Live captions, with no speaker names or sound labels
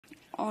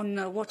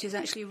on what is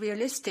actually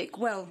realistic.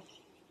 Well,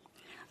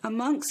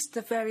 amongst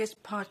the various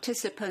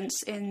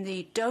participants in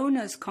the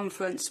donors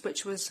conference,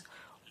 which was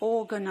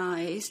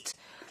organized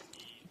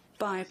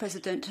by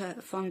President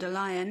von der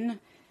Leyen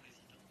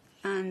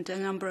and a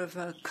number of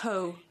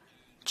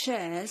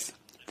co-chairs,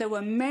 there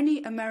were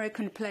many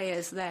American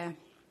players there.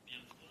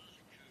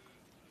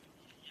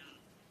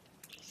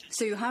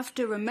 So you have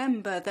to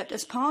remember that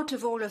as part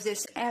of all of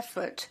this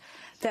effort,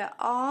 there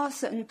are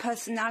certain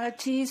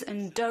personalities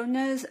and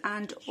donors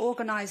and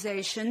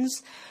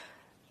organizations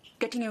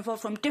getting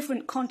involved from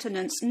different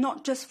continents,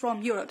 not just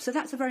from Europe. So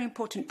that's a very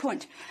important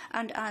point.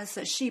 And as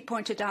she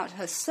pointed out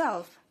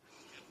herself,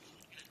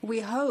 we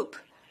hope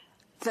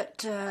that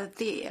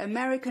the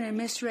American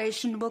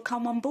administration will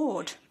come on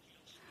board.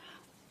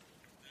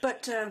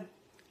 But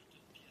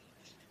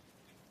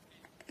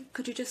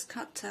could you just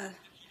cut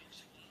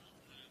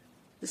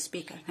the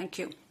speaker? Thank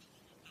you.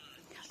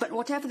 But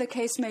whatever the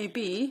case may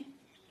be,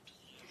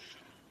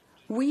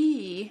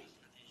 we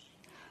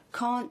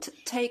can't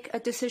take a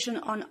decision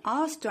on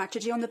our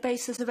strategy on the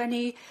basis of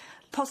any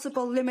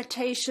possible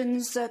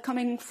limitations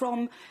coming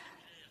from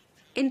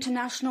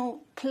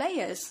international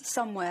players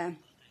somewhere.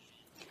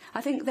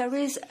 I think there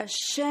is a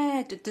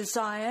shared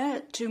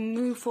desire to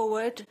move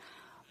forward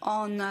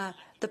on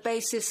the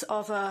basis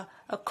of a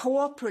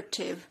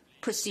cooperative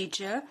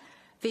procedure.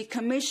 The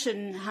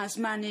Commission has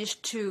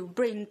managed to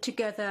bring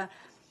together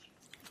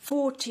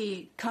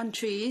 40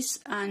 countries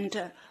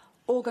and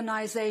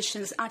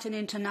organizations at an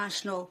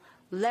international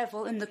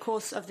level in the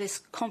course of this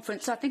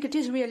conference. So I think it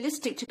is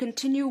realistic to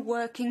continue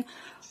working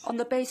on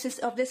the basis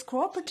of this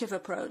cooperative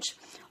approach,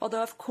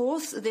 although, of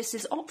course, this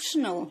is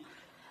optional.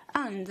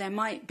 And there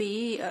might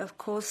be, of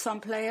course, some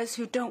players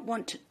who don't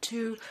want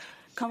to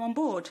come on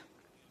board.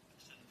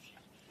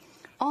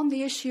 On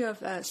the issue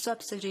of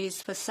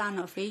subsidies for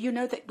Sanofi, you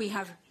know that we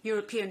have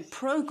European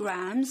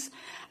programs,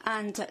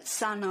 and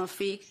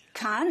Sanofi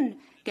can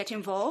get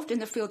involved in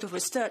the field of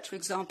research, for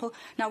example.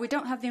 Now, we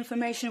don't have the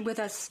information with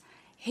us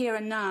here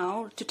and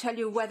now to tell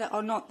you whether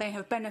or not they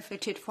have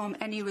benefited from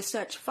any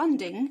research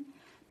funding,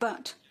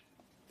 but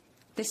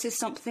this is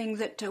something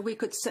that we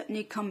could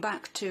certainly come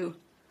back to.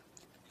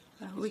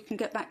 We can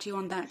get back to you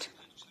on that.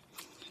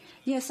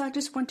 Yes, I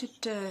just wanted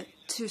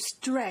to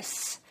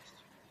stress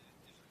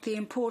the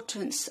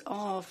importance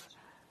of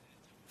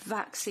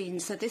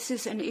vaccines. So this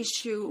is an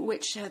issue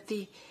which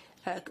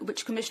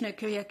Commissioner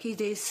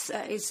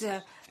Kyriakides is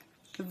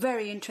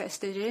very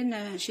interested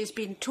in. She's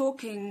been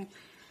talking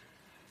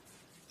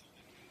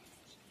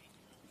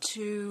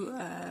to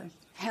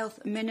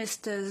health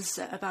ministers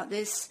about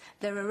this.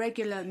 There are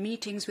regular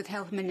meetings with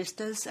health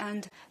ministers,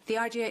 and the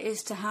idea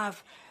is to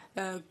have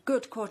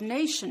good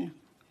coordination.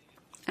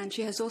 And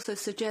she has also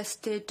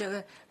suggested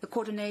the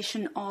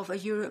coordination of a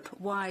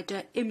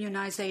Europe-wide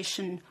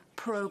immunization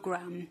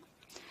program.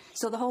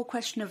 So the whole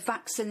question of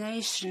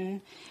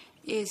vaccination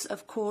is,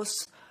 of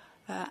course,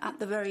 at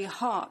the very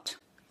heart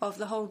of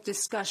the whole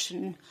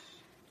discussion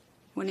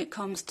when it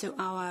comes to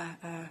our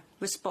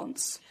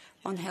response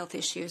on health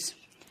issues.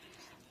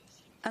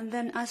 And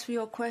then as for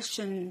your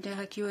question,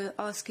 Derek, you were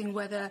asking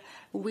whether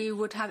we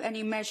would have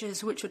any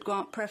measures which would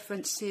grant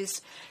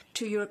preferences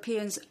to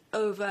Europeans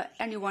over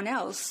anyone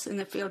else in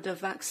the field of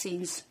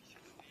vaccines.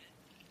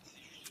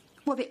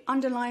 Well, the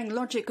underlying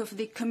logic of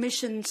the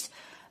Commission's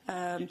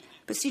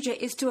procedure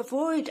is to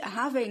avoid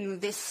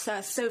having this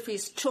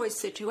Sophie's choice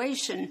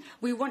situation.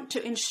 We want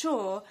to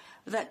ensure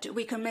that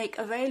we can make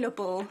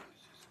available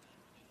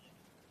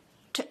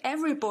to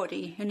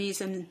everybody who needs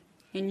them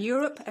in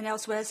Europe and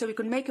elsewhere, so we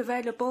can make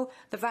available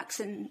the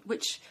vaccine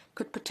which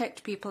could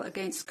protect people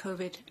against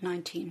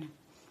COVID-19.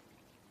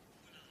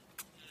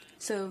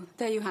 So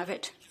there you have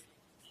it.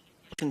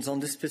 On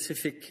this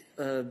specific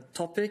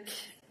topic,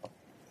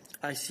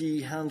 I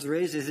see hands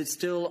raised. Is it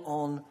still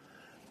on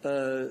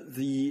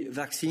the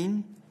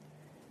vaccine?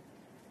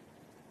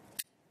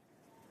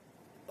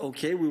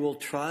 Okay, we will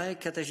try.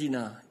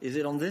 Katarzyna, is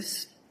it on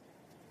this?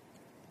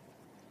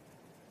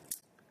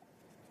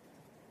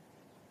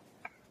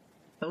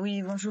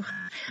 Oui, bonjour.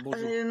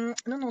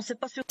 Non, c'est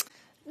pas sur.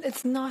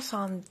 It's not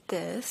on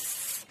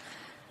this.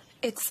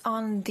 It's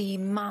on the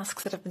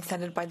masks that have been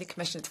sent by the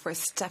Commission. It's for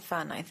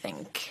Stefan, I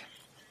think.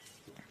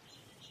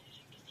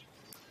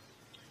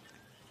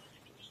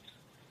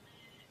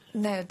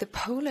 Now, the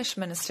Polish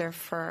Minister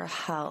for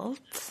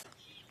Health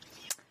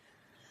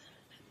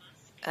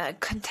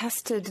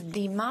contested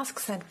the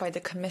masks sent by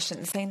the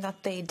Commission, saying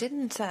that they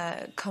didn't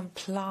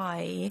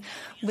comply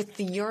with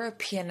the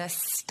European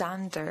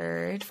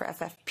standard for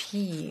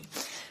FFP.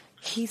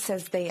 He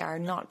says they are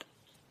not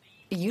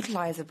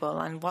utilizable.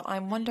 And what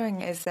I'm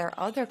wondering is there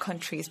are other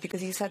countries,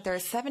 because he said there are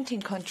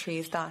 17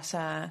 countries that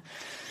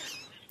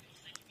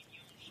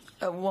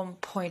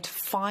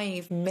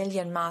 1.5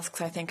 million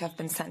masks, I think, have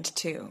been sent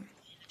to.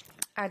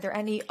 Are there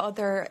any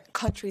other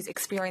countries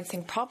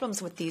experiencing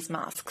problems with these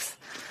masks?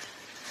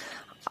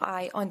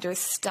 I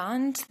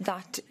understand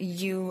that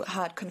you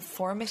had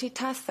conformity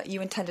tests, that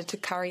you intended to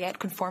carry out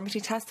conformity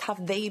tests.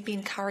 Have they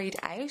been carried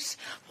out?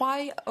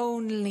 Why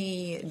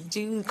only do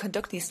you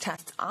conduct these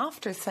tests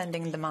after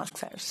sending the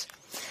masks out?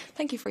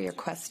 Thank you for your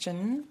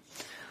question.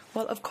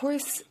 Well, of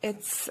course,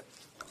 it's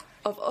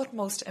of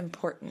utmost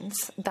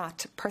importance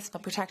that personal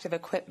protective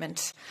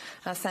equipment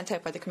sent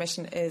out by the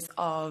Commission is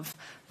of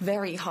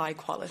very high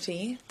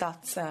quality.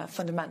 That's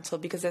fundamental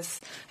because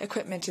this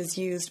equipment is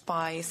used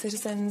by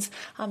citizens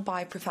and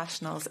by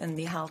professionals in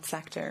the health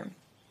sector.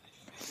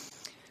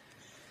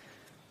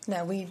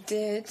 Now, we've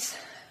taken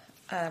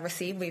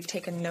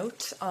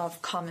note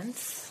of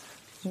comments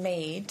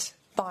made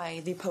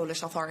by the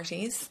Polish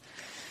authorities.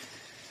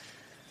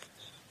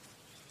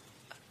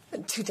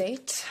 To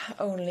date,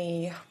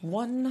 only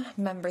one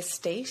member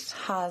state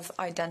has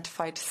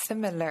identified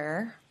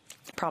similar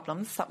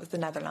problems. That was the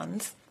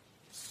Netherlands.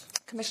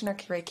 Commissioner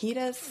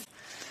Kyriakides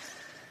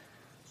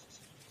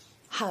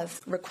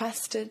has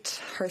requested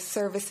her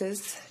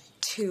services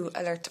to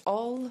alert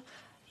all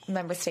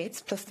member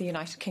states, plus the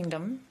United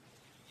Kingdom,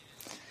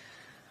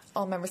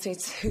 all member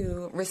states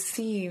who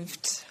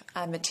received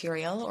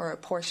material or a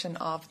portion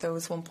of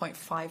those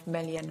 1.5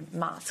 million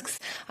masks.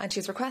 And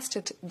she's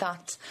requested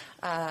that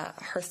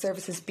her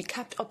services be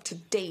kept up to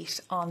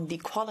date on the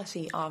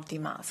quality of the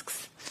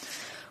masks.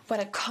 When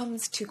it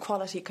comes to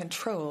quality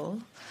control,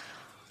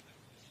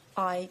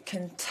 I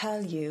can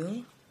tell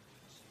you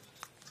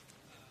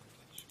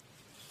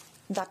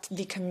that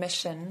the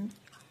Commission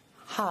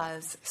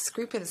has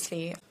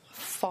scrupulously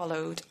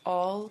followed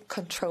all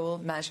control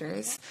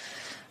measures,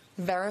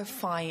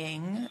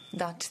 verifying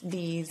that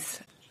these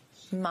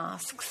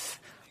masks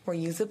were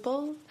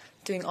usable,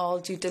 doing all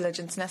due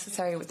diligence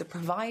necessary with the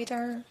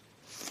provider.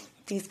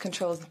 These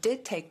controls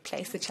did take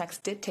place, the checks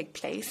did take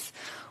place.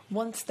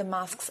 Once the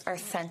masks are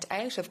sent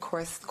out, of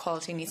course,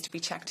 quality needs to be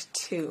checked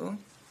too.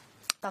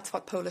 That's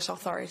what Polish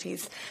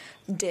authorities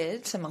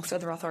did, amongst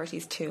other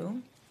authorities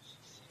too.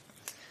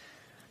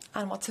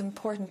 And what's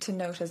important to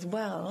note as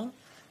well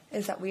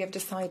is that we have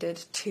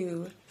decided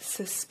to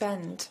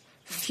suspend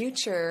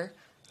future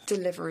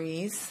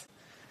deliveries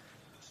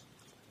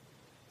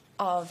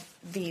of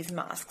these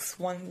masks,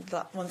 ones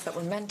that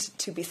were meant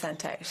to be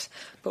sent out.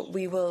 But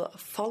we will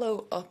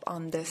follow up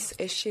on this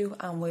issue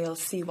and we'll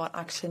see what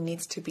action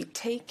needs to be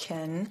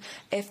taken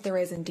if there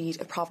is indeed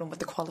a problem with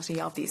the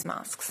quality of these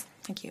masks.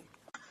 Thank you.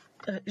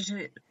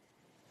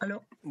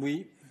 Hello?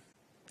 Oui.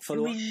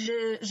 Follow up.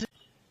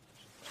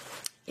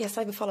 Yes,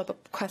 I have a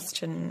follow-up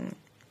question.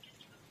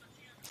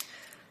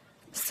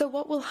 So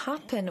what will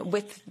happen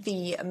with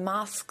the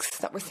masks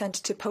that were sent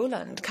to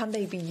Poland? Can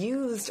they be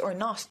used or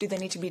not? Do they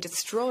need to be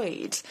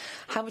destroyed?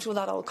 How much will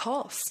that all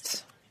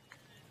cost?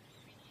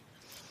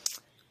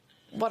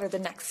 What are the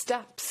next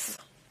steps?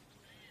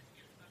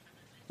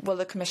 Will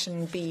the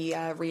Commission be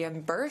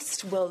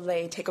reimbursed? Will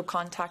they take up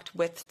contact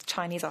with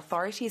Chinese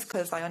authorities?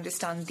 Because I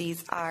understand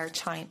these are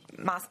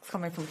masks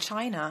coming from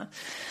China.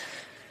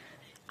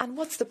 And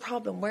what's the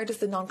problem? Where does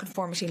the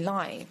non-conformity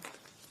lie?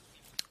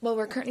 Well,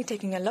 we're currently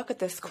taking a look at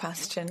this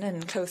question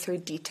in closer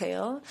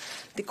detail.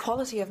 The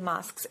quality of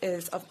masks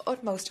is of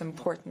utmost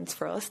importance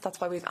for us.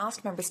 That's why we've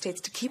asked member states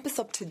to keep us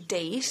up to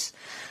date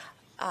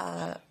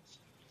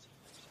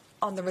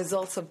on the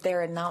results of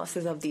their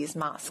analysis of these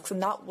masks.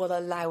 And that will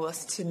allow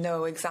us to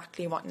know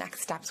exactly what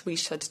next steps we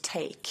should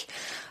take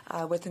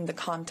within the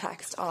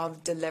context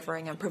of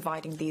delivering and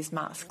providing these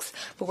masks.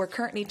 But we're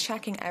currently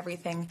checking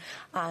everything,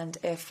 and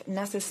if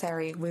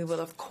necessary, we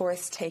will of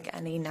course take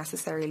any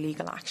necessary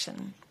legal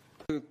action.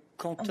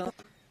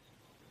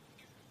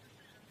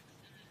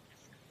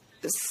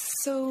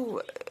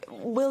 So,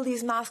 will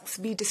these masks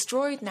be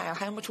destroyed now?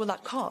 How much will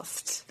that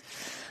cost?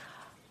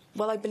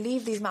 Well, I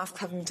believe these masks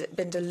haven't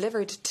been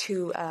delivered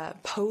to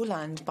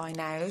Poland by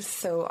now,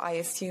 so I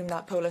assume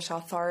that Polish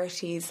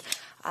authorities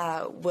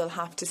will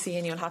have to see,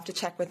 and you'll have to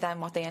check with them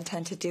what they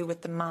intend to do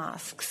with the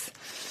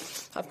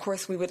masks. Of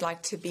course, we would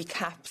like to be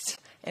kept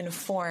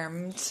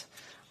informed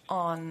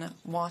on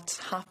what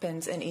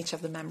happens in each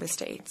of the member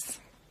states.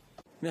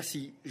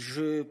 Merci.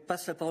 Je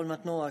passe la parole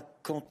maintenant à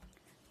Quentin.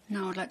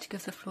 Now I'd like to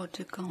give the floor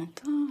to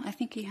Quentin. I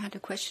think he had a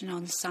question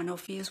on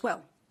Sanofi as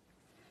well.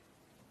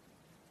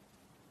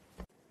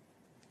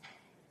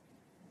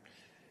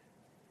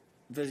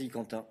 Vas-y,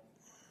 Quentin.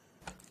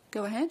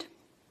 Go ahead.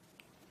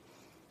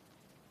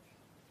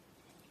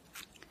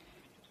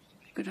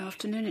 Good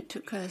afternoon. It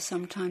took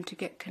some time to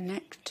get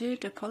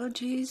connected.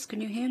 Apologies. Can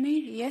you hear me?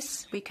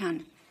 Yes, we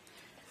can.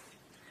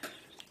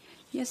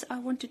 Yes, I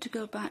wanted to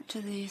go back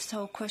to this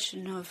whole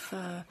question of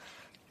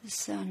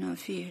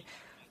Sanofi.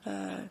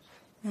 The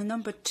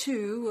number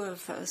 2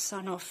 of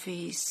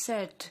Sanofi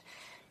said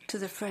to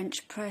the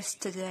French press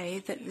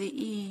today that the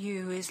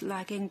EU is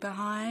lagging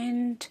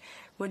behind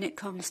when it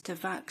comes to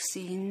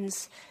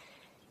vaccines,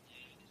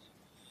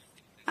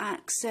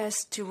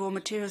 access to raw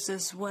materials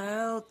as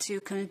well, to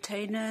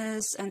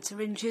containers and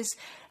syringes,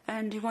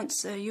 and he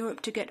wants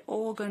Europe to get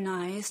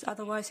organised,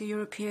 otherwise the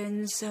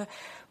Europeans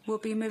will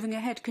be moving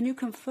ahead. Can you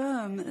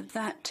confirm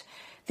that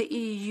the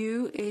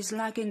EU is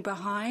lagging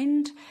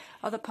behind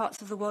other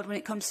parts of the world when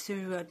it comes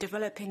to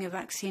developing a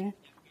vaccine.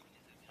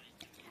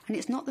 And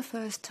it's not the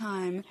first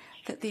time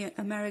that the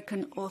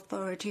American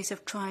authorities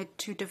have tried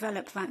to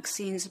develop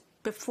vaccines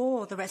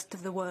before the rest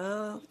of the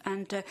world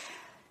and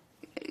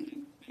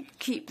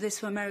keep this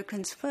for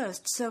Americans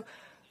first. So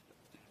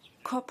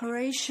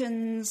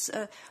cooperation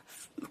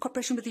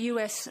with the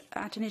US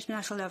at an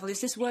international level,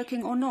 is this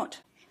working or not?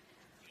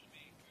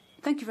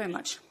 Thank you very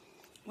much.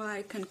 Well,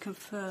 I can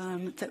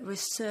confirm that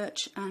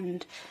research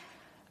and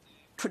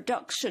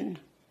production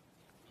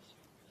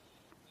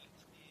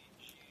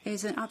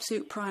is an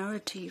absolute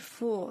priority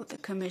for the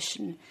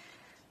Commission.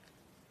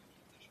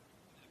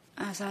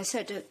 As I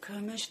said,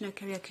 Commissioner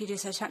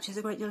Kyriakides attaches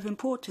a great deal of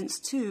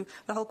importance to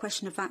the whole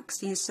question of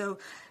vaccines. So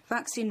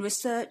vaccine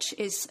research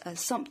is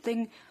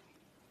something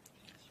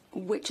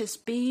which has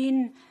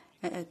been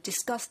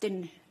discussed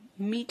in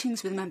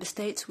meetings with member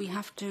states. We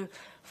have to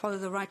follow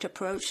the right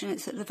approach, and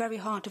it's at the very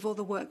heart of all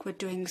the work we're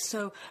doing.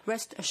 So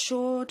rest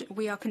assured,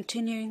 we are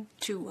continuing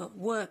to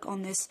work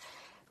on this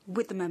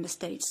with the member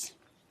states.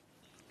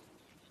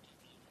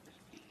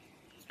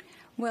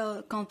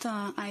 Well,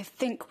 Quentin, I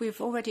think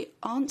we've already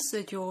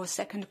answered your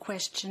second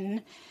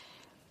question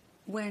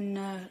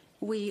when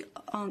we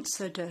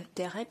answered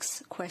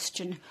Derek's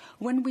question.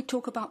 When we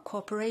talk about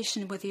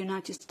cooperation with the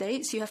United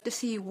States, you have to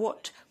see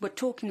what we're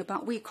talking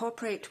about. We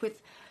cooperate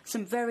with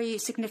some very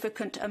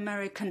significant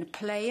American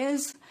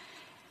players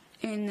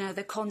in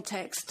the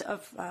context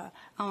of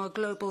our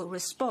global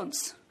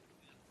response.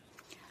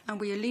 And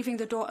we are leaving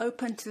the door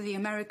open to the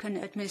American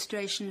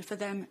administration for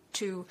them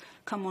to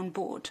come on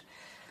board.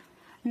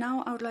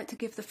 Now I would like to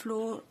give the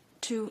floor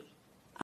to